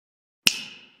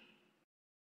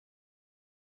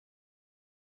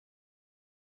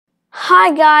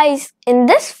Hi guys, in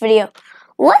this video,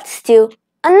 let's do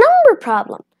a number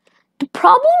problem. The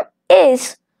problem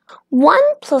is 1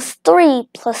 plus 3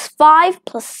 plus 5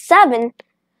 plus 7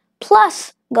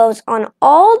 plus goes on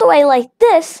all the way like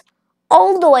this,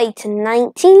 all the way to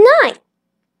 99,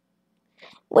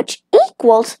 which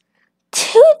equals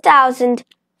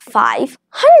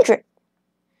 2,500.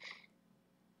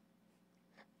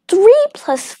 3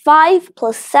 plus 5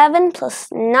 plus 7 plus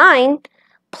 9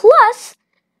 plus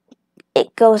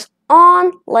it goes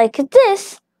on like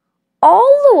this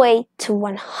all the way to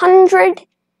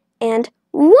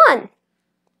 101.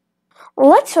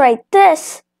 Let's write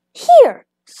this here.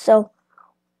 So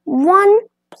 1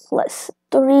 plus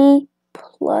 3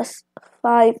 plus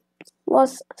 5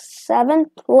 plus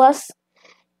 7 plus,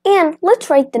 and let's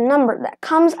write the number that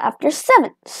comes after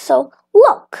 7. So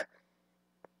look,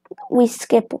 we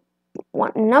skip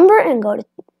one number and go to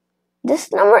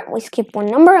this number, we skip one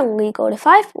number and we go to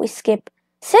 5, we skip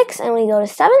 6 and we go to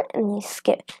 7, and we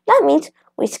skip. That means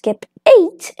we skip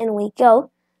 8 and we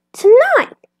go to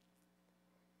 9.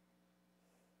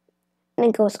 And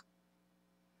it goes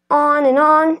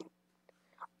on,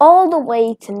 all the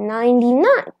way to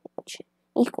 99, which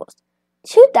equals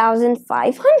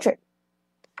 2,500.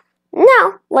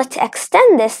 Now, let's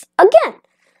extend this again.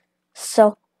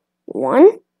 So,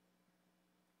 1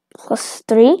 plus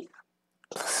 3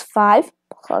 plus 5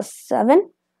 plus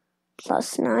 7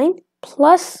 plus 9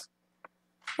 plus,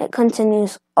 it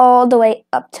continues all the way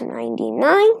up to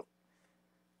 99.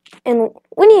 And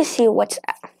we need to see what's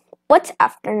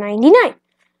after 99.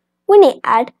 We need to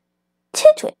add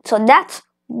 2 to it. So that's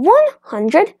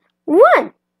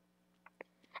 101.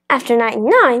 After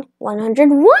 99,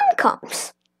 101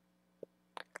 comes.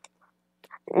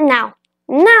 Now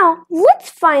let's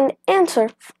find the answer.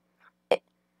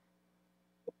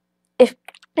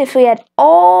 If we add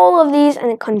all of these and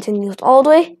it continues all the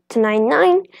way to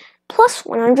 99 plus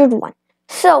 101.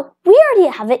 So we already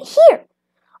have it here.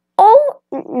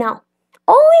 Now,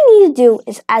 all we need to do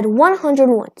is add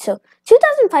 101. So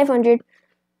 2,500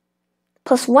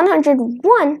 plus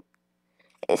 101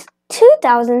 is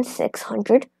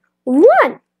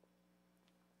 2,601.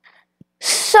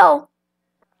 So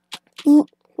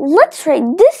let's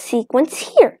write this sequence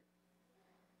here.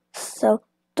 So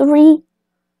 3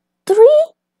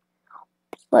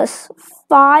 plus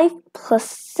 5 plus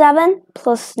 7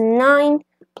 plus 9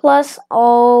 plus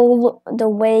all the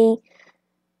way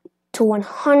to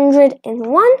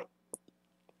 101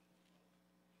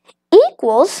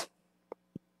 equals,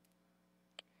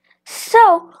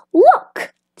 so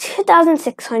look,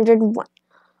 2,601.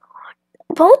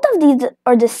 Both of these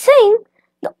are the same.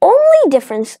 The only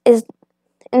difference is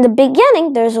in the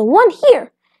beginning there's a 1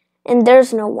 here and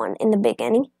there's no 1 in the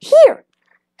beginning here.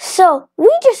 So we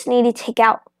just need to take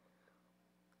out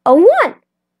a 1.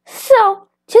 So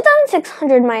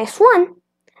 2,600 minus 1,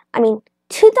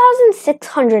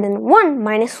 2,601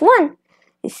 minus 1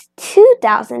 is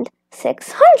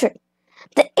 2,600.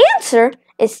 The answer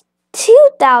is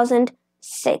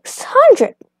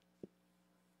 2,600.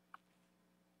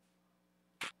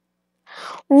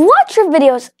 Watch your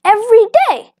videos every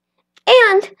day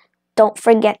and don't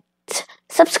forget to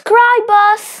subscribe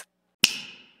us.